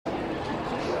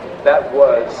That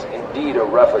was indeed a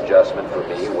rough adjustment for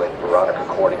me when Veronica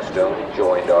Corningstone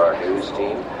joined our news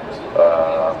team.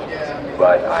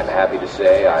 But I'm happy to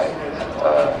say I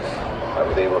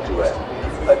was able to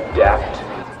adapt.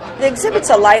 The exhibit's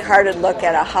a lighthearted look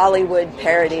at a Hollywood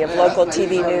parody of local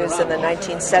TV news in the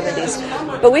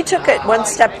 1970s. But we took it one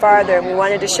step farther, and we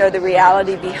wanted to show the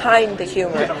reality behind the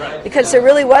humor. Because there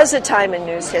really was a time in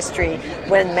news history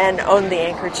when men owned the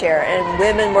anchor chair and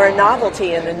women were a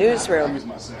novelty in the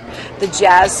newsroom. The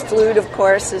jazz flute, of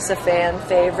course, is a fan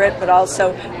favorite, but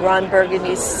also Ron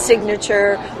Burgundy's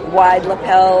signature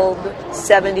wide-lapelled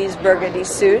 70s burgundy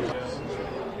suit.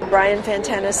 Brian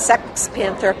Fantana's Sex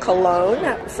Panther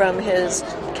cologne from his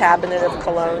cabinet of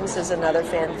colognes is another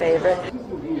fan favorite.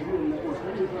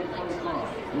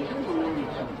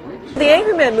 The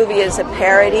Anchorman movie is a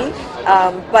parody,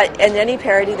 but in any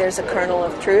parody there's a kernel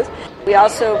of truth. We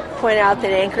also point out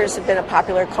that anchors have been a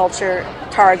popular culture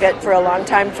target for a long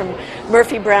time, from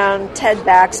Murphy Brown, Ted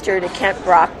Baxter to Kent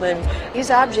Brockman. These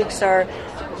objects are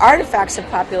artifacts of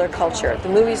popular culture. The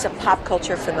movie's a pop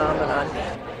culture phenomenon.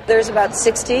 There's about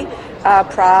 60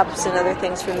 props and other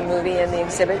things from the movie in the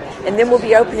exhibit. And then we'll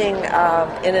be opening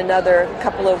in another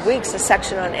couple of weeks a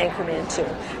section on Anchorman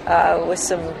 2 with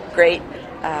some great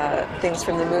things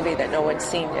from the movie that no one's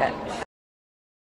seen yet.